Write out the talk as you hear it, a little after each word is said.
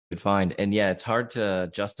find. And yeah, it's hard to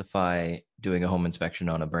justify doing a home inspection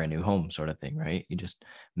on a brand new home sort of thing, right? You just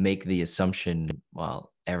make the assumption,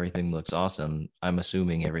 well, everything looks awesome. I'm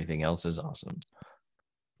assuming everything else is awesome.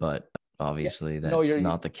 But Yeah. obviously No, that's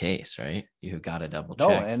not the case, right? You've got to double no,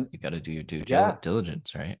 check. and You got to do your due yeah.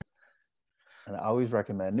 diligence, right? And I always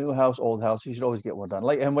recommend new house, old house. You should always get one done.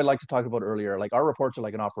 Like, and we like to talk about earlier, like our reports are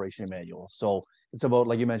like an operation manual. So it's about,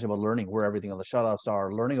 like you mentioned, about learning where everything on the shutoffs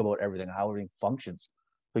are, learning about everything, how everything functions.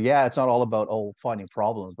 So yeah, it's not all about finding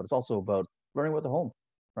problems, but it's also about learning about the home,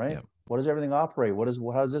 right? Yeah. What does everything operate? How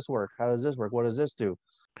does this work? How does this work? What does this do?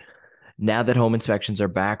 Now that home inspections are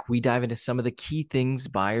back, we dive into some of the key things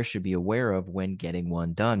buyers should be aware of when getting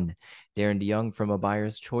one done. Darin Deyong from A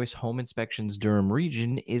Buyer's Choice Home Inspections Durham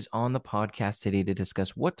region is on the podcast today to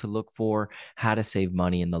discuss what to look for, how to save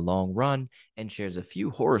money in the long run, and shares a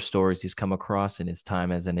few horror stories he's come across in his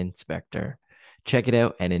time as an inspector. Check it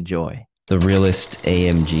out and enjoy. The Realest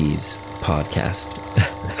AMGs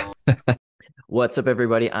Podcast. What's up,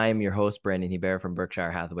 everybody? I am your host, Brandon Hebert from Berkshire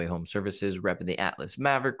Hathaway Home Services, repping the Atlas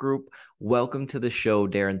Maverick Group. Welcome to the show,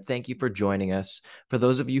 Darin. Thank you for joining us. For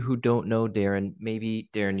those of you who don't know Darin, maybe,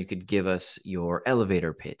 Darin, you could give us your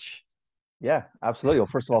elevator pitch. Yeah, absolutely. Well,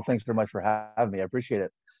 first of all, thanks very much for having me. I appreciate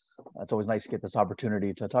it. It's always nice to get this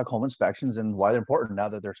opportunity to talk home inspections and why they're important now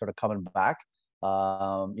that they're sort of coming back.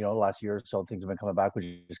 Last year or so things have been coming back, which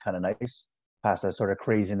is kind of nice. Past that sort of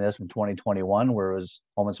craziness from 2021, where it was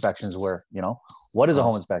home inspections where, what is a home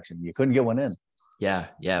Awesome. inspection? You couldn't get one in, Yeah.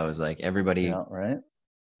 It was like everybody, right?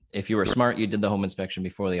 if you were smart, you did the home inspection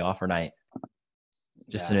before the offer night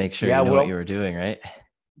just to Yeah. make sure Yeah. you know what you Well, were doing, right?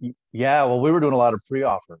 yeah. Well, we were doing a lot of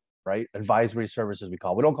pre-offer, right? Advisory services, we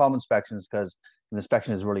call. We don't call them inspections because an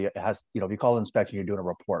inspection is really, it has, if you call it inspection, you're doing a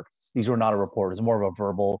report. These were not a report. It's more of a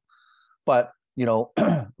verbal. But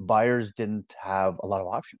buyers didn't have a lot of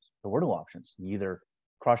options. There were no options. You either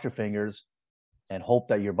cross your fingers and hope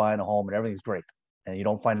that you're buying a home and everything's great, and you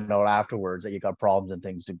don't find out afterwards that you got problems and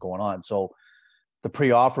things going on. So the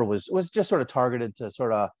pre-offer was just sort of targeted to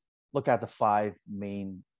sort of look at the five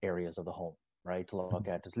main areas of the home, right? To look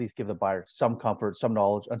at, to at least give the buyer some comfort, some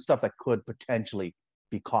knowledge, and stuff that could potentially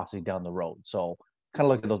be costly down the road. So kind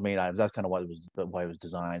of look at those main items. That's kind of why it was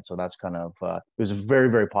designed. So that's kind of it was very,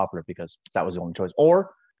 very popular because that was the only choice.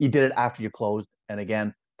 Or you did it after you closed, and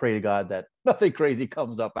again, pray to God that nothing crazy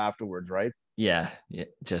comes up afterwards, right? Yeah.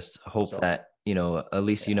 Just hope So that, at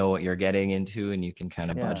least you yeah, know what you're getting into and you can kind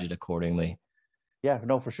of yeah. budget accordingly. Yeah,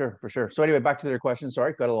 no, for sure, for sure. So anyway, back to their question.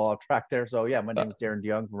 Sorry, got a little off track there. So yeah, my Uh, name is Darin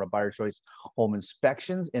Deyong from Buyer Choice Home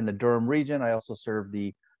Inspections in the Durham region. I also serve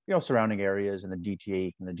the surrounding areas in the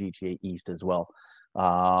GTA and the GTA East as well.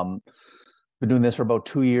 Um, been doing this for about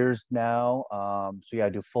 2 years now. So yeah, I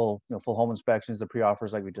do full home inspections, the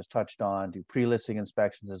pre-offers like we just touched on. Do pre-listing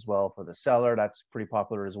inspections as well for the seller. That's pretty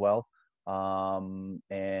popular as well.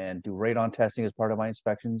 And do radon testing as part of my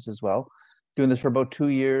inspections as well. Doing this for about 2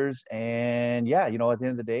 years, and yeah, at the end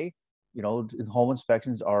of the day, home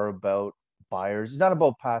inspections are about buyers. It's not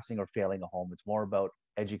about passing or failing a home. It's more about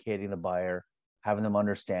educating the buyer, having them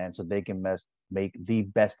understand so they can make the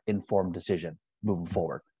best informed decision moving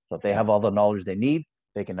forward. So if they yeah. have all the knowledge they need,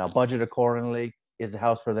 they can now budget accordingly. Is the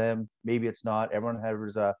house for them? Maybe it's not.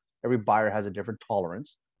 Every buyer has a different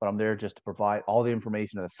tolerance, but I'm there just to provide all the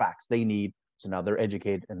information and the facts they need. So now they're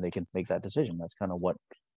educated and they can make that decision. That's kind of what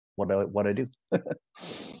I do.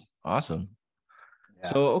 Awesome. Yeah.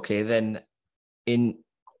 So, okay, then in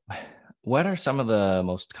what are some of the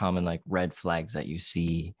most common like red flags that you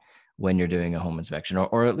see when you're doing a home inspection,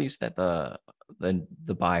 or at least that the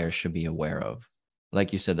buyer should be aware of?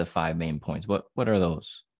 Like you said, the five main points. What are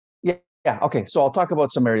those? Yeah. Yeah. Okay. So I'll talk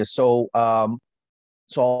about some areas. So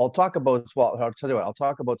I'll talk about, well, I'll tell you what, I'll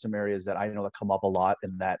talk about some areas that I know that come up a lot,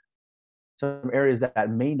 and that some areas that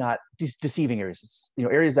may not, deceiving areas,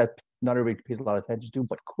 areas that not everybody pays a lot of attention to,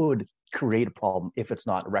 but could create a problem if it's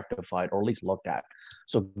not rectified or at least looked at.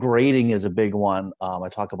 So grading is a big one. I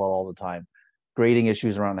talk about all the time. Grading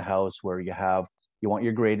issues around the house where you want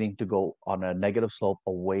your grading to go on a negative slope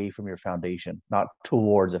away from your foundation, not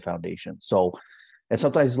towards a foundation. So, and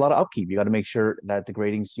sometimes there's a lot of upkeep. You got to make sure that the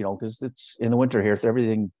gradings, because it's in the winter here, if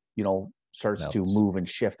everything, starts to Melts. move and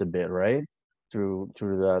shift a bit, right? Through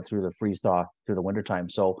the freeze thaw through the wintertime.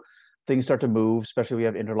 So things start to move, especially if you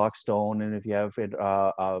have interlock stone and if you have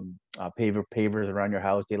pavers around your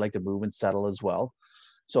house, they like to move and settle as well.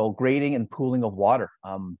 So grading and pooling of water.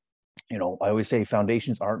 I always say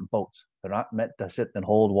foundations aren't boats. They're not meant to sit and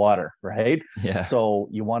hold water, right? Yeah. So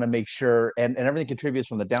you want to make sure, and everything contributes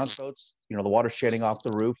from the downspouts, the water shedding off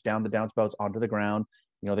the roof, down the downspouts onto the ground.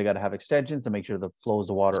 They got to have extensions to make sure that flows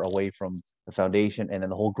the water away from the foundation and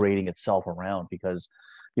then the whole grading itself around, because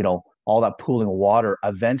all that pooling of water,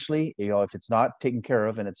 eventually, if it's not taken care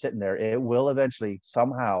of and it's sitting there, it will eventually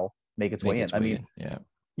somehow make its way in.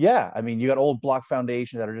 Yeah, I mean, you got old block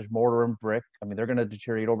foundations that are just mortar and brick. I mean, they're going to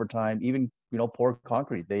deteriorate over time. Even, poured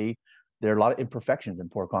concrete, there are a lot of imperfections in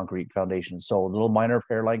poor concrete foundations. So little minor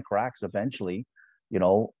hairline cracks eventually,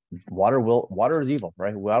 water is evil,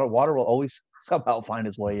 right? Water will always somehow find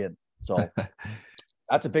its way in. So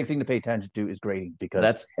that's a big thing to pay attention to, is grading,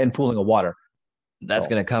 and pooling of water. That's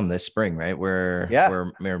going to come this spring, right? We're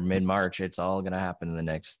mid-March. It's all going to happen in the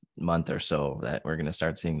next month or so, that we're going to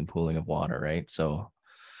start seeing the pooling of water, right? So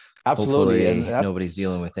absolutely, hopefully nobody's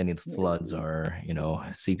dealing with any floods or,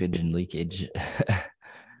 seepage and leakage.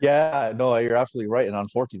 Yeah, no, you're absolutely right. And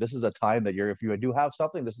unfortunately, this is the time that if you do have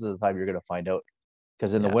something, this is the time you're going to find out.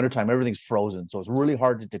 Because in the wintertime, everything's frozen. So it's really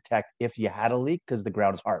hard to detect if you had a leak, because the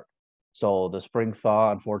ground is hard. So the spring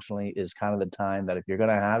thaw, unfortunately, is kind of the time that if you're going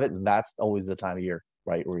to have it, that's always the time of year,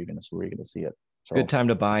 right, where you're going to see it. So good time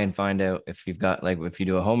to buy and find out if you've got, like, if you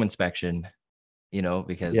do a home inspection,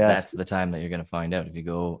 because that's the time that you're going to find out. If you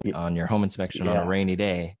go on your home inspection on a rainy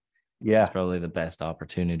day, it's probably the best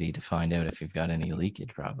opportunity to find out if you've got any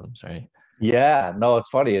leakage problems, right? Yeah, no, it's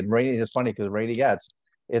funny. And rainy is funny because rainy,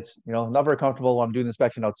 it's not very comfortable when I'm doing the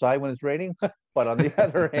inspection outside when it's raining. But on the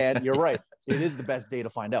other hand, you're right. It is the best day to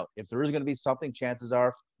find out. If there is going to be something, chances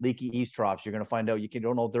are leaky eaves troughs, you're going to find out. You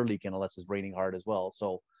don't know if they're leaking unless it's raining hard as well.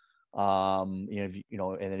 So, and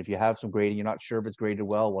then if you have some grading, you're not sure if it's graded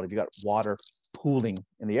well. If you got water pooling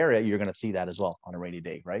in the area, you're going to see that as well on a rainy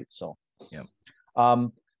day, right? So, yeah.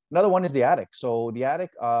 Another one is the attic. So the attic,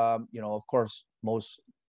 of course, most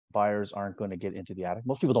buyers aren't going to get into the attic.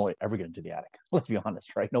 Most people don't ever get into the attic. Let's be honest,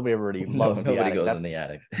 right? Nobody ever really loves the attic. Nobody goes in the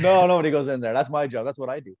attic. No, nobody goes in there. That's my job. That's what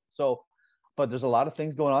I do. So, but there's a lot of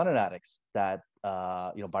things going on in attics that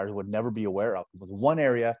buyers would never be aware of. There's one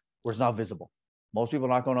area where it's not visible. Most people are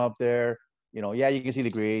not going up there. You can see the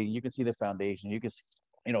grading, you can see the foundation, you can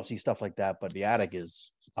see stuff like that. But the attic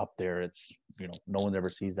is up there. It's no one ever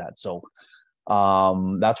sees that. So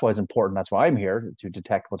that's why it's important. That's why I'm here, to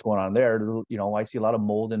detect what's going on there. I see a lot of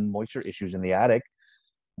mold and moisture issues in the attic.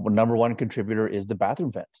 Number one contributor is the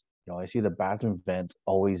bathroom vent. I see the bathroom vent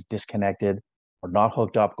always disconnected or not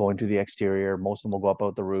hooked up, going to the exterior. Most of them will go up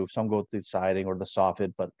out the roof. Some go through the siding or the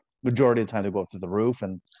soffit, but majority of the time they go up through the roof.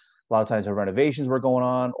 And a lot of times the renovations were going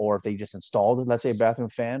on, or if they just installed, let's say, a bathroom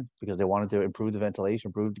fan because they wanted to improve the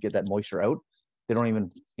ventilation, to get that moisture out. They don't even,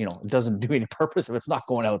 it doesn't do any purpose if it's not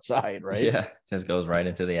going outside, right? Yeah, just goes right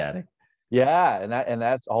into the attic. Yeah, and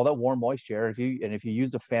that's all that warm moisture. If you use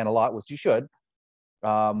the fan a lot, which you should,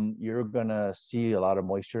 you're gonna see a lot of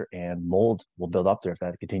moisture, and mold will build up there if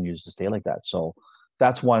that continues to stay like that. So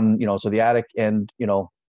that's one, so the attic, and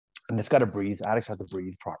it's got to breathe. Attics have to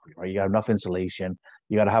breathe properly, right? You got enough insulation.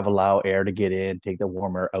 You got to allow air to get in, take the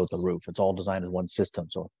warm air out the roof. It's all designed as one system.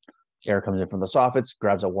 So air comes in from the soffits,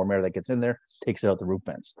 grabs that warm air that gets in there, takes it out the roof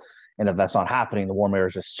vents. And if that's not happening, the warm air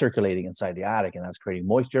is just circulating inside the attic, and that's creating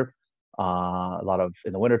moisture. A lot of,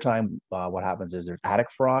 in the wintertime, what happens is there's attic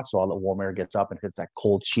frost. So all the warm air gets up and hits that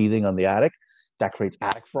cold sheathing on the attic. That creates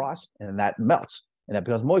attic frost, and that melts, and that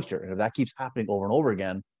becomes moisture. And if that keeps happening over and over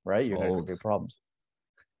again, right, you're going to create problems.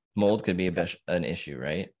 Mold could be an issue,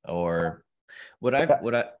 right? Or one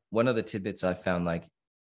of the tidbits I've found, like,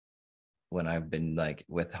 when I've been, like,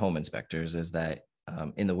 with home inspectors, is that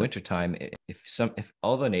in the wintertime, if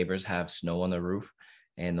all the neighbors have snow on the roof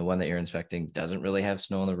and the one that you're inspecting doesn't really have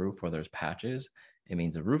snow on the roof, or there's patches, it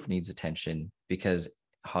means the roof needs attention because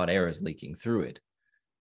hot air is leaking through it,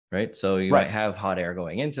 right? So you might have hot air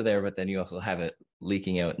going into there, but then you also have it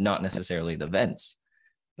leaking out, not necessarily the vents,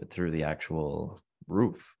 but through the actual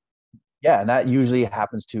roof. Yeah, and that usually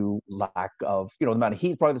happens to lack of, the amount of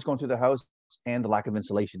heat probably that's going through the house, and the lack of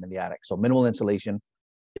insulation in the attic. So minimal insulation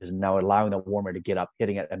is now allowing the warm air to get up,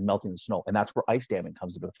 hitting it, and melting the snow. And that's where ice damming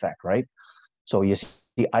comes into effect, right? So you see,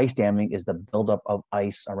 ice damming is the buildup of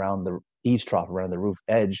ice around the eaves trough, around the roof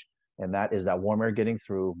edge. And that is that warm air getting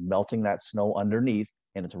through, melting that snow underneath,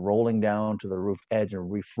 and it's rolling down to the roof edge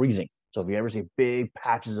and refreezing. So if you ever see big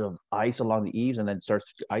patches of ice along the eaves and then it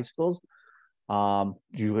starts to icicles,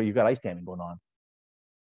 you've got ice damming going on.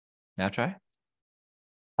 Now try.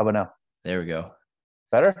 How about now? There we go.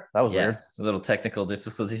 Better? That was weird. A little technical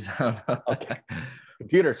difficulties. Okay.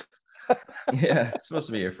 Computers. Yeah, it's supposed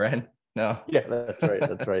to be your friend. No. Yeah, that's right.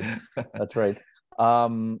 That's right.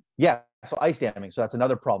 Yeah. So ice damming. So that's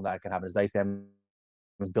another problem that can happen, is ice damming,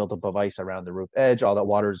 built up of ice around the roof edge. All that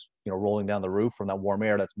water's, rolling down the roof from that warm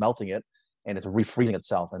air that's melting it, and it's refreezing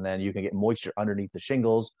itself. And then you can get moisture underneath the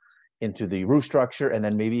shingles, into the roof structure, and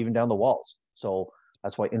then maybe even down the walls. So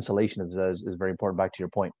that's why insulation is very important, back to your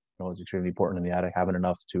point, it's extremely important in the attic, having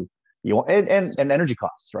enough to, and energy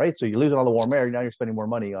costs, right? So you're losing all the warm air. Now you're spending more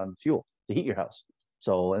money on fuel to heat your house.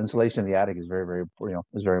 So insulation in the attic is very, very,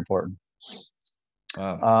 is very important.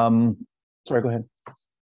 Sorry, go ahead.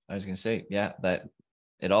 I was going to say, yeah, that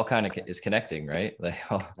it all kind of is connecting, right? Like,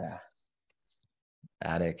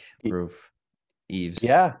 attic, roof, eaves.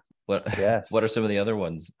 Yeah. What are some of the other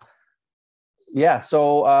ones? Yeah.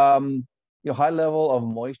 So, high level of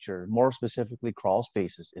moisture, more specifically crawl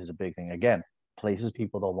spaces, is a big thing. Again, places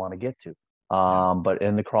people don't want to get to. But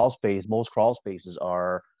in the crawl space, most crawl spaces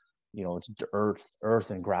are, it's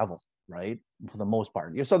earth and gravel, right? For the most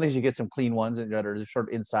part. Sometimes you get some clean ones that are sort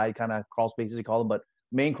of inside kind of crawl spaces, you call them, but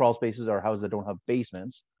main crawl spaces are houses that don't have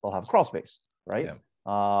basements. They'll have crawl space, right? Yeah.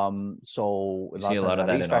 So you see a lot of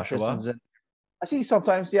that in Oshawa? I see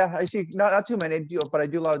sometimes, yeah. I see not too many, but I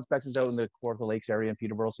do a lot of inspections out in the Kawartha Lakes area in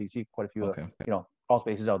Peterborough, so you see quite a few, crawl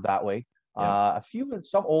spaces out that way. Yeah. A few in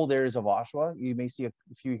some old areas of Oshawa, you may see a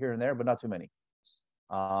few here and there, but not too many.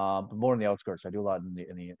 But more in the outskirts. I do a lot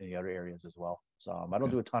in the other areas as well. So I don't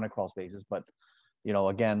do a ton of crawl spaces, but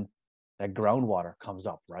again, that groundwater comes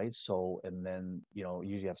up, right? So, and then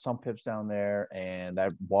usually have some pips down there, and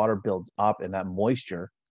that water builds up, and that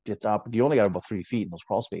moisture gets up. You only got about 3 feet in those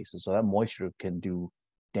crawl spaces, so that moisture can do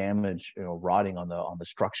damage, rotting on the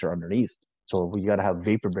structure underneath. So you got to have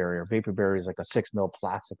vapor barrier. Vapor barrier is like a 6 mil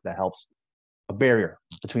plastic that helps a barrier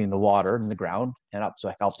between the water and the ground and up. So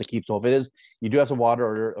it helps to keep. So if it is, you do have some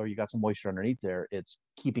water or you got some moisture underneath there, it's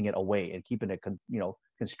keeping it away and keeping it,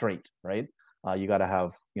 constrained, right? You got to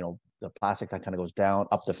have, the plastic that kind of goes down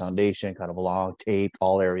up the foundation, kind of along, taped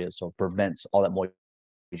all areas, so it prevents all that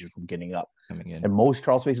moisture from getting up. Coming in. And most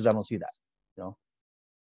crawl spaces, I don't see that.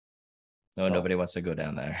 No, nobody wants to go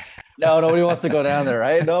down there. No, nobody wants to go down there,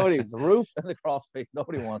 right? The roof and the crawl space,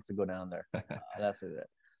 nobody wants to go down there. That's it.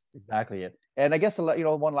 Exactly it. And I guess,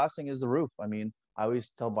 one last thing is the roof. I mean, I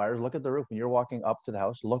always tell buyers, look at the roof. When you're walking up to the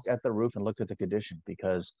house, look at the roof and look at the condition,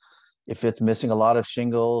 because if it's missing a lot of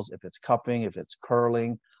shingles, if it's cupping, if it's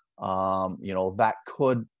curling, that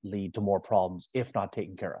could lead to more problems if not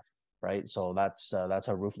taken care of, right? So that's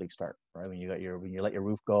how roof leaks start, right? When you let your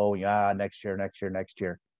roof go, next year,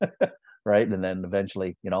 right? And then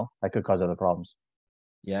eventually, that could cause other problems.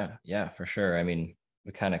 Yeah, for sure. I mean,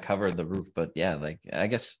 we kind of covered the roof, but yeah, like I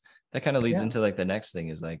guess that kind of leads into like the next thing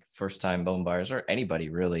is like first time home buyers or anybody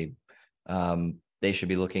really, they should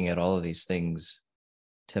be looking at all of these things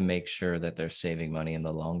to make sure that they're saving money in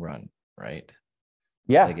the long run, right?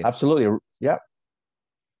 Yeah, absolutely. Yeah,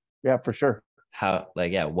 for sure.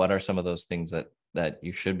 What are some of those things that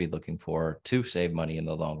you should be looking for to save money in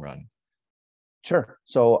the long run? Sure.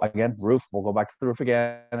 So again, roof. We'll go back to the roof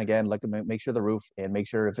again. Again, like to make sure the roof, and make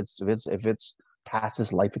sure if it's past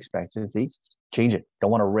its life expectancy, change it. Don't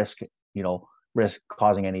want to risk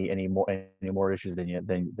causing any more issues than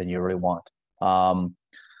you really want.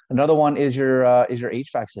 Another one is your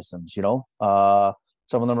HVAC systems.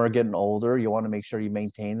 Some of them are getting older. You want to make sure you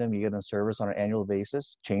maintain them. You get them service on an annual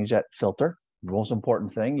basis. Change that filter. The most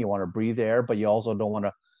important thing. You want to breathe air, but you also don't want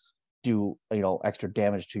to do extra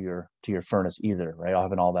damage to your furnace either, right?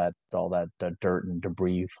 Having all that dirt and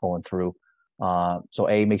debris flowing through. So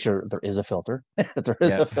make sure there is a filter. That there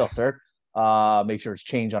is a filter. Make sure it's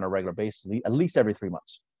changed on a regular basis, at least every 3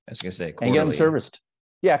 months. I was gonna say quarterly. And get them serviced.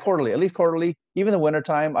 Yeah, quarterly, at least quarterly. Even the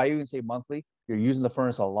wintertime, I even say monthly. You're using the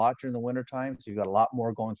furnace a lot during the wintertime, so you've got a lot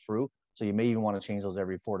more going through. So you may even want to change those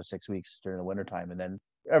every 4 to 6 weeks during the wintertime. And then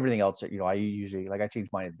everything else, I usually, I change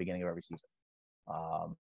mine at the beginning of every season.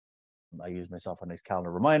 I use myself a nice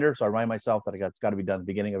calendar reminder, so I remind myself that it's got to be done at the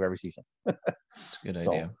beginning of every season. That's a good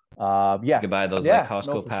idea. Yeah, you can buy those like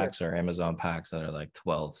Costco packs or Amazon packs that are like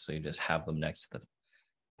 12, so you just have them next to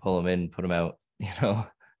pull them in, put them out.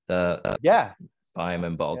 Buy them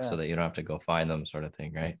in bulk so that you don't have to go find them, sort of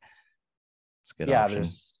thing, right? It's a good option.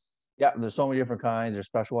 There's so many different kinds. There's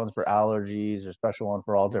special ones for allergies. There's special ones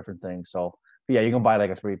for all different things. So you can buy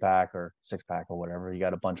like a 3-pack or 6-pack or whatever. You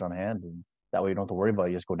got a bunch on hand, and that way you don't have to worry about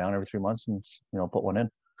it. You just go down every 3 months and put one in.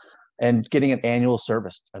 And getting an annual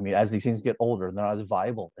service. I mean, as these things get older, they're not as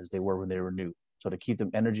viable as they were when they were new. So to keep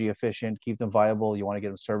them energy efficient, keep them viable, you want to get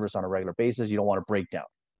them serviced on a regular basis. You don't want to break down.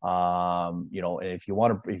 If you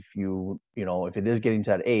want to, if it is getting to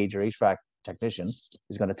that age, your HVAC technician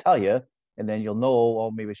is going to tell you, and then you'll know, oh,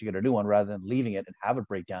 maybe I should get a new one rather than leaving it and have it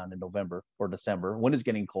break down in November or December when it's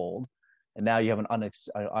getting cold. And now you have you're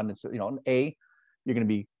going to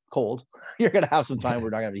be cold. You're going to have some time where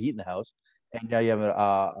you're not going to have heat in the house. And now you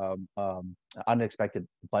have an unexpected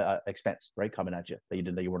expense, right, coming at you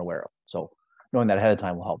that you weren't aware of. So knowing that ahead of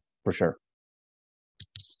time will help for sure.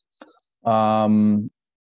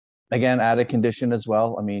 Again, attic condition as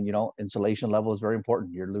well. I mean, insulation level is very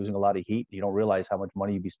important. You're losing a lot of heat. You don't realize how much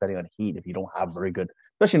money you'd be spending on heat if you don't have very good,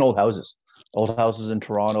 especially in old houses. Old houses in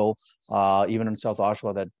Toronto, even in South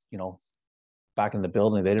Oshawa, that back in the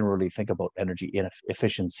building, they didn't really think about energy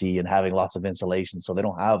efficiency and having lots of insulation. So they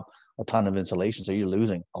don't have a ton of insulation. So you're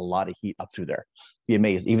losing a lot of heat up through there. Be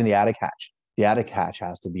amazed. Even the attic hatch. The attic hatch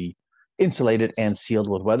has to be insulated and sealed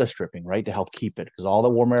with weather stripping, right, to help keep it, because all the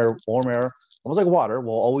warm air, almost like water,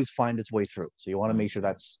 will always find its way through. So you want to make sure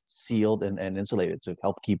that's sealed and insulated to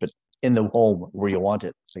help keep it in the home where you want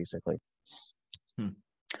it, basically.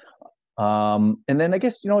 And then I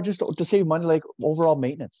guess, just to save money, like overall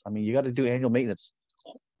maintenance. I mean, you got to do annual maintenance.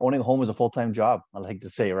 Owning a home is a full-time job, I like to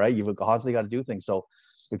say, right? You've constantly got to do things. So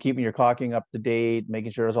you're keeping your caulking up to date,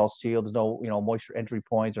 making sure it's all sealed. There's no, moisture entry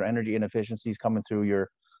points or energy inefficiencies coming through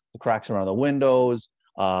the cracks around the windows,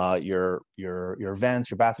 your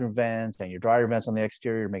vents, your bathroom vents, and your dryer vents on the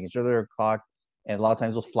exterior, making sure they're caulked. And a lot of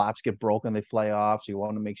times those flaps get broken, they fly off. So you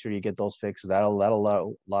want to make sure you get those fixed. That'll allow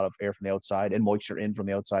a lot of air from the outside and moisture in from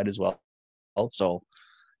the outside as well. So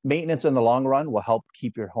maintenance in the long run will help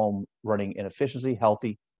keep your home running in efficiency,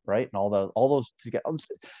 healthy, right? And all those together. It's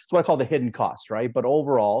what I call the hidden costs, right? But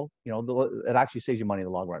overall, it actually saves you money in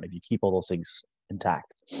the long run if you keep all those things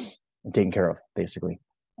intact and taken care of, basically.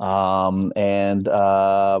 I could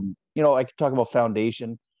talk about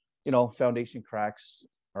foundation. Foundation cracks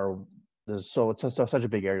are it's such a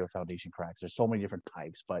big area of foundation cracks. There's so many different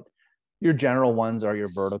types, but your general ones are your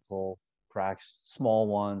vertical cracks, small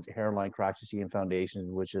ones, hairline cracks you see in foundations,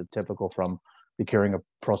 which is typical from the curing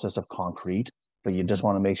process of concrete. But you just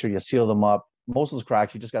want to make sure you seal them up. Most of those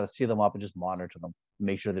cracks, you just got to seal them up and just monitor them,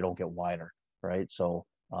 make sure they don't get wider, right? So,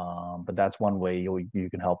 but that's one way you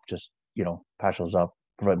can help just patch those up,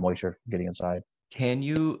 prevent moisture getting inside. Can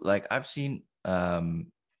you, like, I've seen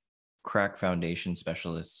crack foundation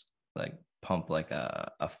specialists like pump like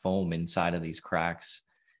a foam inside of these cracks,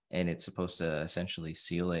 and it's supposed to essentially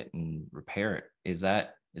seal it and repair it. Is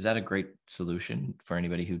that a great solution for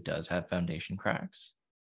anybody who does have foundation cracks?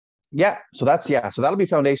 Yeah. So that'll be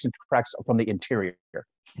foundation cracks from the interior.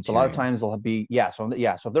 So a lot of times they'll be, So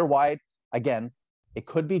if they're wide, again, it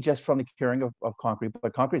could be just from the curing of concrete,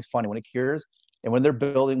 but concrete is funny when it cures, and when they're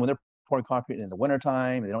pouring concrete in the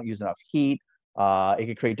wintertime, they don't use enough heat. It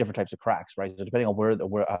could create different types of cracks, right? So depending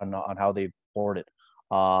on on how they poured it.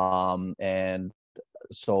 And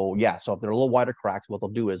so if they're a little wider cracks, what they'll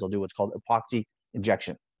do is they'll do what's called epoxy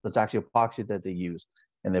injection. That's actually epoxy that they use,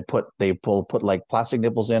 and they put like plastic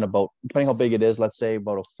nipples in, about, depending how big it is, let's say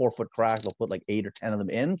about a 4-foot crack, they'll put like 8 or 10 of them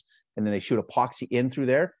in, and then they shoot epoxy in through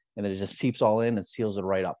there, and then it just seeps all in and seals it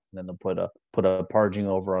right up. And then they'll put a parging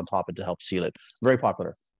over on top of it to help seal it. Very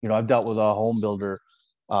popular. I've dealt with a home builder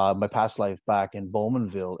my past life back in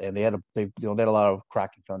Bowmanville, and they had a lot of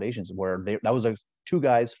cracking foundations where that was 2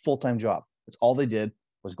 guys full-time job. That's all they did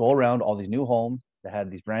was go around all these new homes that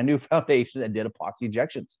had these brand new foundations and did epoxy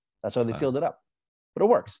injections. That's how they sealed it up. But it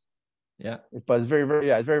works. Yeah. But it's very, very,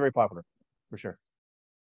 it's very, very popular for sure.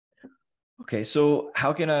 Okay, so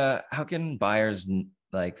how can buyers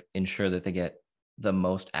like ensure that they get the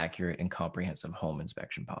most accurate and comprehensive home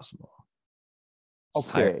inspection possible?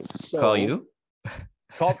 Okay, call you.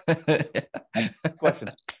 Call. Question.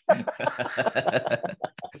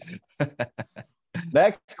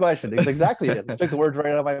 Next question. It's exactly it. Took the words right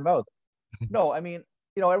out of my mouth. No, I mean,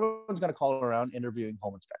 everyone's going to call around interviewing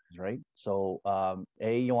home inspectors, right? So,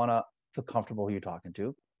 you want to feel comfortable who you're talking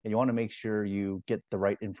to, and you want to make sure you get the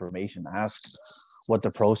right information. Ask what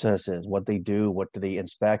the process is, what they do, what do they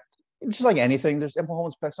inspect. It's just like anything. There's home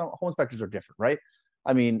inspectors. Home inspectors are different, right?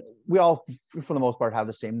 I mean, we all, for the most part, have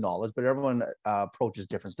the same knowledge, but everyone approaches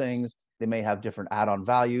different things. They may have different add-on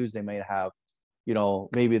values. They may have,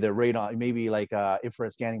 maybe the radon, maybe like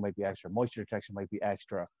infrared scanning might be extra, moisture detection might be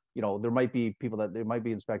extra. There might be there might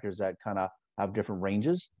be inspectors that kind of have different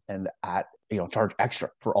ranges and charge extra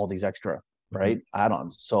for all these extra, right,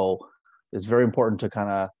 add-ons. So it's very important to kind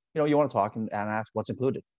of, you want to talk and ask what's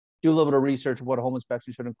included. Do a little bit of research what a home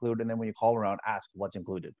inspection should include, and then when you call around, ask what's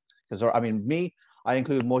included. Because I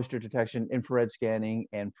include moisture detection, infrared scanning,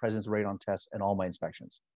 and presence radon tests in all my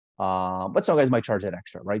inspections. But some guys might charge that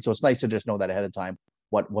extra, right? So it's nice to just know that ahead of time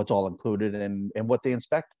what's all included and what they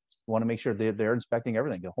inspect. You want to make sure they're inspecting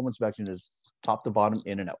everything. The home inspection is top to bottom,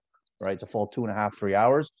 in and out, right? It's a full 2.5, 3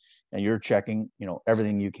 hours, and you're checking,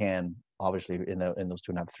 everything you can, obviously, in those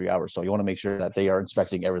 2.5, 3 hours. So you want to make sure that they are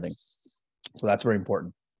inspecting everything. So that's very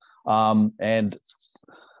important. And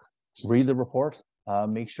read the report.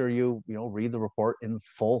 Make sure you read the report in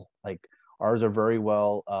full. Like ours are very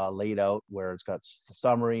well laid out, where it's got the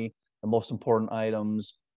summary, the most important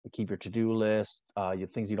items, You keep your to-do list, your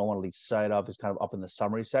things you don't want to lose sight of is kind of up in the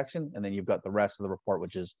summary section. And then you've got the rest of the report,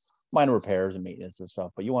 which is minor repairs and maintenance and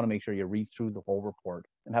stuff. But you want to make sure you read through the whole report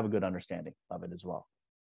and have a good understanding of it as well.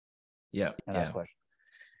 Yeah. And ask questions.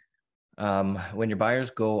 When your buyers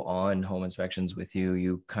go on home inspections with you,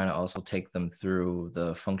 you kind of also take them through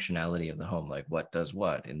the functionality of the home, like what does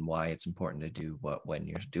what and why it's important to do what when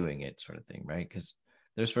you're doing it, sort of thing, right? Because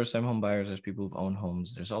there's first-time home buyers, there's people who've owned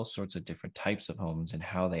homes, there's all sorts of different types of homes and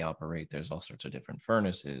how they operate. There's all sorts of different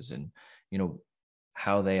furnaces and,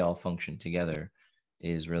 how they all function together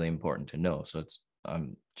is really important to know. So it's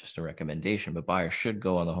just a recommendation, but buyers should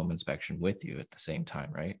go on the home inspection with you at the same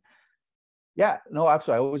time, right? Yeah, no,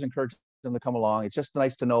 absolutely. I always encourage them to come along. It's just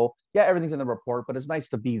nice to know, everything's in the report, but it's nice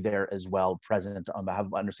to be there as well, present,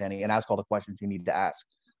 have understanding and ask all the questions you need to ask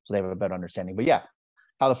so they have a better understanding. But yeah,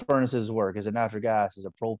 how the furnaces work. Is it natural gas? Is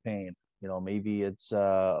it propane? Maybe it's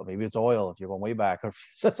oil if you're going way back or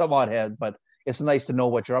some odd head, but it's nice to know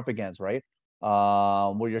what you're up against, right?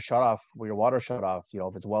 Where your water shut off,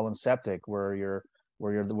 if it's well and septic, where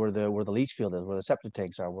the leach field is, where the septic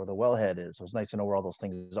tanks are, where the wellhead is. So it's nice to know where all those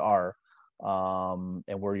things are. And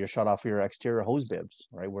where you're shut off your exterior hose bibs,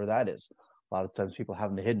 right? Where that is. A lot of times people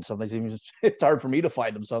have them hidden. Sometimes even it's hard for me to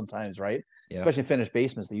find them sometimes, right? Yeah. Especially finished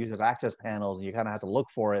basements, they usually have access panels and you kind of have to look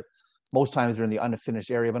for it. Most times they're in the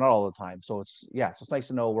unfinished area, but not all the time. So it's nice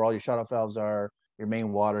to know where all your shut off valves are, your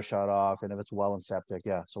main water shut off, and if it's well and septic,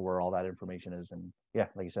 so where all that information is. And like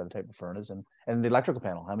you said, the type of furnace and the electrical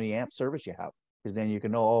panel, how many amp service you have. Because then you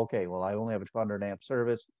can know, okay, well, I only have a 200 amp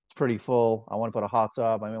service. It's pretty full. I want to put a hot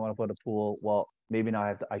tub. I may want to put a pool. Well, maybe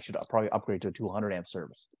now I should probably upgrade to a 200 amp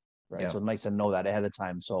service, right? Yeah. So nice to know that ahead of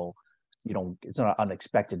time. So, it's not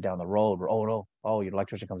unexpected down the road where, your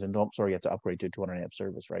electrician comes in. Sorry, you have to upgrade to a 200 amp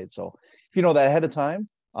service, right? So if you know that ahead of time,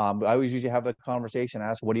 I always usually have a conversation,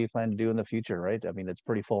 ask, what do you plan to do in the future, right? I mean, it's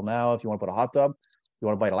pretty full now. If you want to put a hot tub, you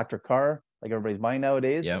want to buy an electric car, like everybody's buying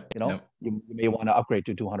nowadays, you may want to upgrade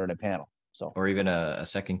to 200 amp panel. So, or even a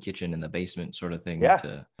second kitchen in the basement sort of thing.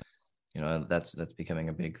 That's becoming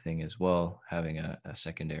a big thing as well, having a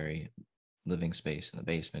secondary living space in the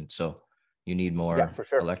basement. So you need more for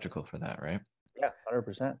sure. electrical for that, right? Yeah,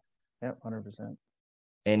 100%. Yeah, 100%.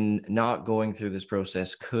 And not going through this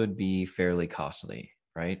process could be fairly costly,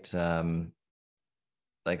 right?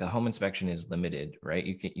 Like a home inspection is limited, right?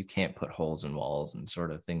 You can't put holes in walls and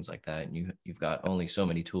sort of things like that. And you've got only so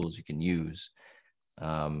many tools you can use.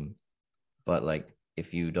 But like,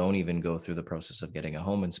 if you don't even go through the process of getting a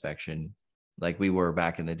home inspection, like we were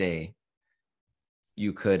back in the day,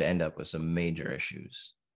 you could end up with some major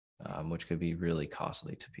issues, which could be really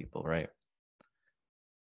costly to people, right?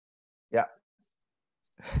 Yeah.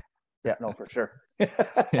 Yeah, no, for sure.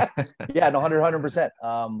 Yeah, no, 100%.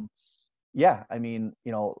 I mean,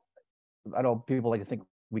 I know people like to think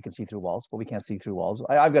we can see through walls, but we can't see through walls.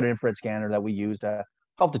 I've got an infrared scanner that we use to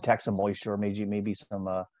help detect some moisture, maybe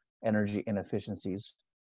some energy inefficiencies.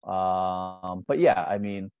 But yeah, I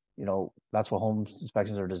mean, that's what home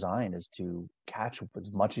inspections are designed, is to catch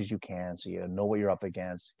as much as you can so you know what you're up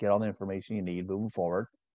against, get all the information you need moving forward.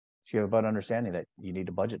 So you have about understanding that you need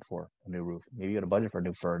to budget for a new roof. Maybe you got a budget for a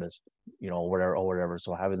new furnace, whatever.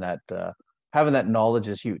 So having that knowledge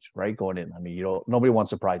is huge, right? Going in. I mean, nobody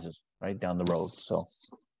wants surprises, right? Down the road. So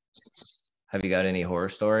have you got any horror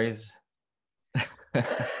stories?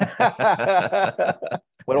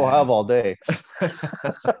 We don't have all day.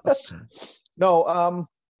 No,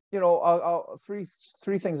 I'll three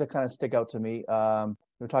things that kind of stick out to me.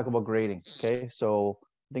 We're talking about grading. Okay, so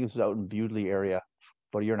I think it was out in Bewdley area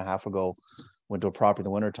about a year and a half ago. Went to a property in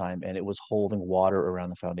the wintertime and it was holding water around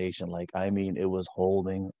the foundation. It was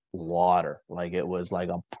holding water. Like it was like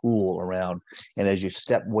a pool around. And as you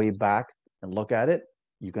step way back and look at it,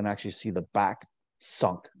 you can actually see the back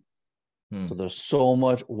sunk. So there's so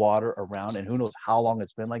much water around, and who knows how long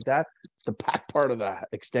it's been like that. The back part of the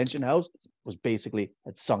extension house was basically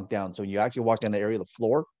had sunk down. So when you actually walked in the area, the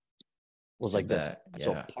floor was like this. Yeah.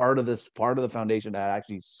 So part of the foundation had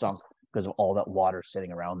actually sunk because of all that water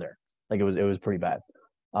sitting around there. Like it was pretty bad.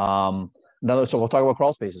 So we'll talk about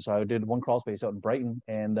crawl spaces. So I did one crawl space out in Brighton,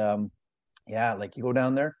 and like you go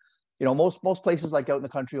down there, most places like out in the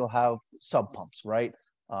country will have sub pumps, right?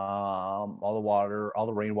 All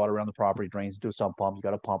the rainwater around the property drains into a sump pump. You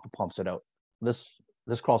got a pump, it pumps it out. This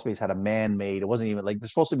crawl space had a man-made. It wasn't even like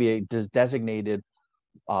there's supposed to be a designated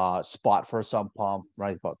spot for a sump pump,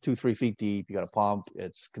 right? It's about 2-3 feet deep. You got a pump.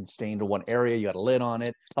 It's contained to one area. You got a lid on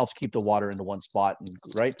it. Helps keep the water into one spot, and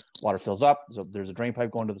right, water fills up. So there's a drain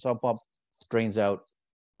pipe going to the sump pump, drains out,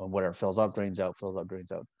 or whatever, fills up, drains out, fills up,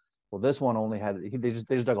 drains out. Well, this one only had they just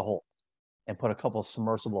dug a hole. and put a couple of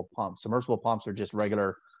submersible pumps. Submersible pumps are just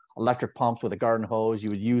regular electric pumps with a garden hose. You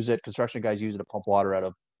would use it. Construction guys use it to pump water out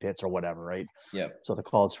of pits or whatever, right? Yeah. So they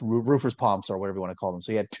call it roofers pumps or whatever you want to call them.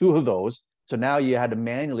 So you had two of those. So now you had to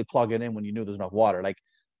manually plug it in when you knew there's enough water. Like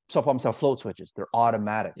some pumps have float switches. They're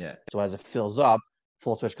automatic. Yeah. So as it fills up,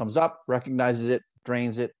 float switch comes up, recognizes it,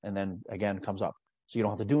 drains it, and then again comes up. So you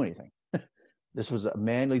don't have to do anything. This was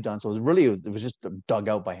manually done. So it was just dug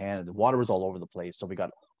out by hand. The water was all over the place. So we got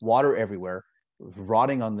water everywhere. It was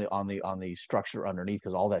rotting on the structure underneath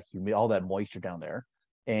because all that moisture down there.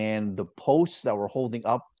 And the posts that were holding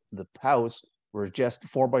up the house were just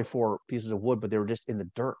 4x4 pieces of wood, but they were just in the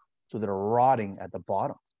dirt. So they're rotting at the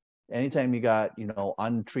bottom. Anytime you got,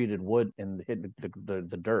 untreated wood and hitting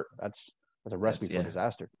the dirt, that's a recipe for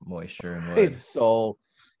disaster. Moisture and wood. Right. So,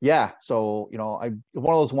 yeah. So,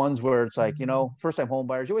 one of those ones where it's like, first time home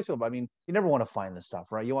buyers, you always feel, you never want to find this stuff,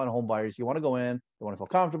 right? You want home buyers, you want to go in, they want to feel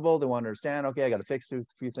comfortable, they want to understand, okay, I got to fix a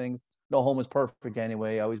few things. No home is perfect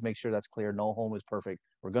anyway. I always make sure that's clear. No home is perfect.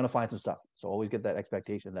 We're going to find some stuff. So always get that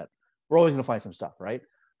expectation that we're always going to find some stuff, right?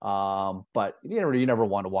 But you never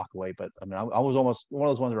want to walk away. But I was almost one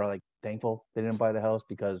of those ones where I'm like thankful they didn't buy the house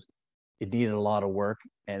because it needed a lot of work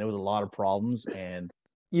and it was a lot of problems, and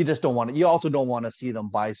you just don't want to. You also don't want to see them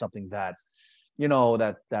buy something that,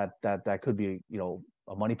 that could be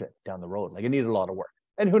a money pit down the road. Like it needed a lot of work,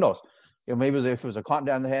 and who knows? Maybe if it was a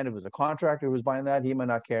down the hand, if it was a contractor who was buying that, he might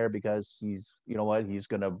not care because he's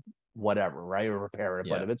gonna whatever, right, or repair it.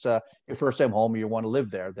 Yeah. But if it's your first time home, you want to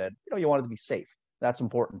live there, that you want it to be safe. That's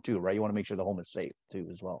important too, right? You want to make sure the home is safe too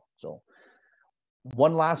as well. So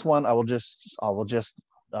one last one I will just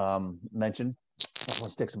mention. One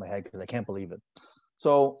sticks in my head because I can't believe it.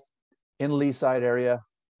 So in Leaside area,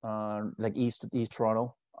 like East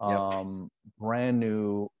Toronto, brand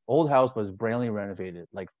new old house, but was brand new renovated,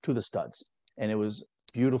 like to the studs, and it was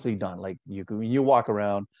beautifully done. Like you walk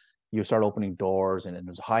around, you start opening doors, and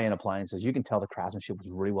there's high end appliances. You can tell the craftsmanship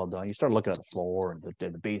was really well done. You start looking at the floor and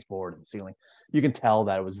the baseboard and the ceiling. You can tell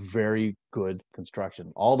that it was very good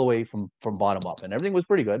construction all the way from bottom up, and everything was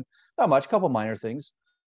pretty good. Not much, a couple minor things.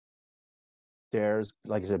 Stairs,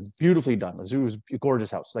 like I said, beautifully done. It was a gorgeous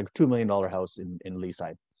house, like $2 million house in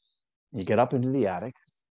Leaside. You get up into the attic,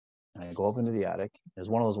 and I go up into the attic. It's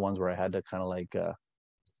one of those ones where I had to kind of like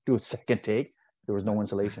do a second take. There was no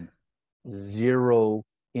insulation, zero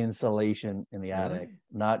insulation in the attic.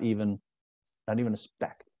 Not even a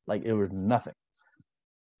speck. Like it was nothing.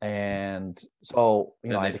 And so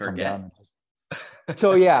I had to come down.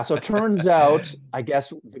 So yeah, so it turns out, I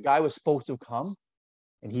guess the guy was supposed to come,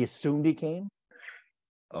 and he assumed he came.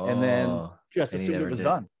 And then just assumed it was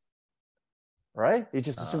done. Right? He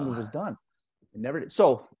just assumed it was done. It never did.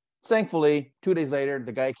 So thankfully, 2 days later,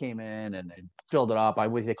 the guy came in and filled it up.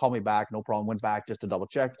 They called me back, no problem. Went back just to double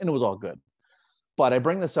check, and it was all good. But I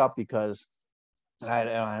bring this up because I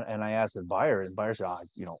asked the buyer, and the buyer said,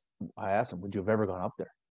 I asked him, would you have ever gone up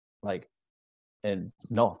there? Like, and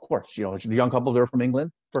no, of course, the young couple, they're from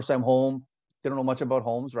England, first time home. They don't know much about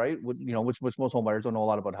homes, right? Which most home buyers don't know a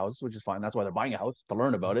lot about houses, which is fine. That's why they're buying a house, to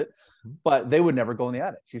learn about it. But they would never go in the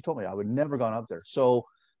attic. She told me I would never gone up there. So,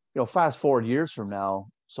 fast forward years from now.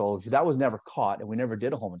 So if that was never caught and we never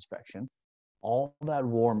did a home inspection, all that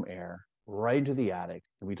warm air right into the attic.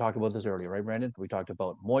 And we talked about this earlier, right, Brandon? We talked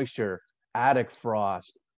about moisture, attic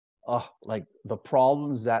frost, like the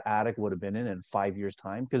problems that attic would have been in 5 years'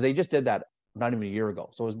 time, because they just did that not even a year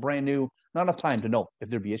ago. So it was brand new, not enough time to know if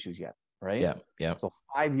there'd be issues yet. Right. Yeah. Yeah. So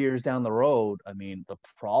 5 years down the road, the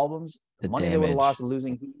problems, the money damage they would have lost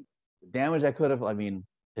losing heat, the damage that could have.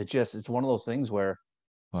 It's one of those things where,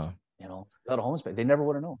 without a home inspection, they never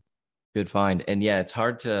would have known. Good find. And yeah, it's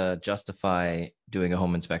hard to justify doing a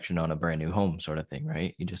home inspection on a brand new home sort of thing,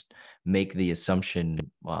 right? You just make the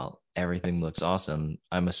assumption, well, everything looks awesome.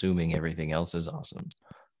 I'm assuming everything else is awesome.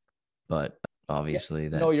 But obviously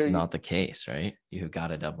that's not the case, right? You've got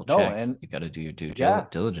to double check. And you got to do your due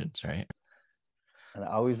diligence, right? And I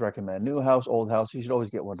always recommend new house, old house. You should always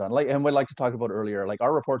get one done. And we'd like to talk about earlier, like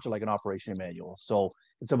our reports are like an operation manual. So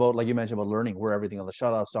it's about, like you mentioned, about learning where everything on the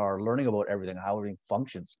shutoffs are, learning about everything, how everything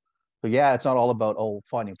functions. So yeah, it's not all about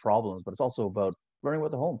finding problems, but it's also about learning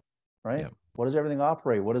about the home, right? Yeah. What does everything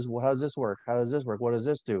operate? How does this work? How does this work? What does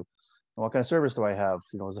this do? And what kind of service do I have?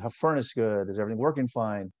 Does it have furnace good? Is everything working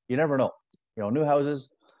fine? You never know. New houses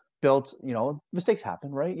built, mistakes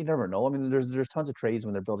happen, right? You never know. There's tons of trades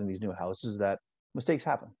when they're building these new houses that mistakes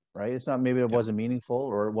happen, right? It's not, maybe it wasn't meaningful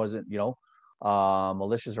or it wasn't,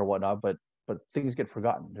 malicious or whatnot, but things get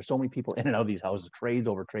forgotten. There's so many people in and out of these houses, trades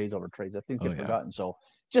over trades over trades, that things get forgotten. So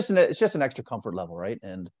it's just an extra comfort level, right?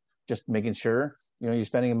 And just making sure, you're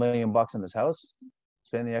spending $1 million in this house,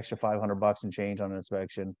 spend the extra $500 and change on an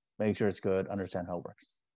inspection, make sure it's good, understand how it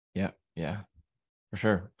works. Yeah, for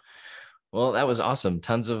sure. Well, that was awesome.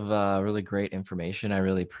 Tons of really great information. I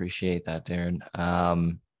really appreciate that, Darin.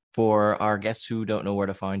 For our guests who don't know where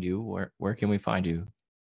to find you, where can we find you?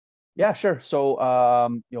 Yeah, sure. So,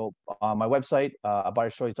 on my website,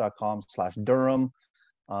 buyerschoice.com/Durham.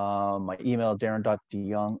 My email,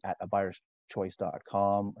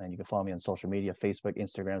 darin.deyong@abuyerschoice.com. And you can follow me on social media, Facebook,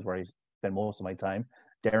 Instagram is where I spend most of my time.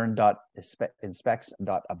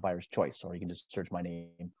 Darin.inspects.abuyerschoice, or you can just search my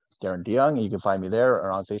name, Darin Deyong, and you can find me there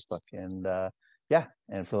or on Facebook. And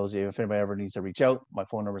and for those of you, if anybody ever needs to reach out, my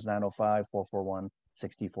phone number is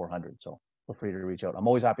 905-441-6400. So feel free to reach out. I'm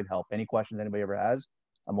always happy to help. Any questions anybody ever has,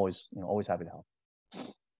 I'm always happy to help.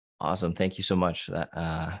 Awesome. Thank you so much.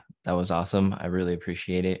 That was awesome. I really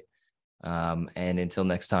appreciate it. And until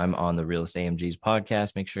next time on the Realest AMGs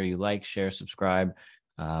podcast, make sure you like, share, subscribe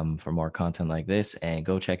for more content like this, and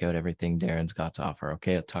go check out everything Darin's got to offer.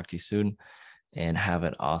 Okay. I'll talk to you soon, and have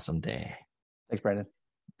an awesome day. Thanks, Brandon.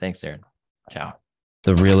 Thanks, Darin. Ciao.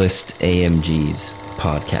 The Realest AMGs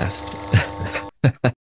podcast.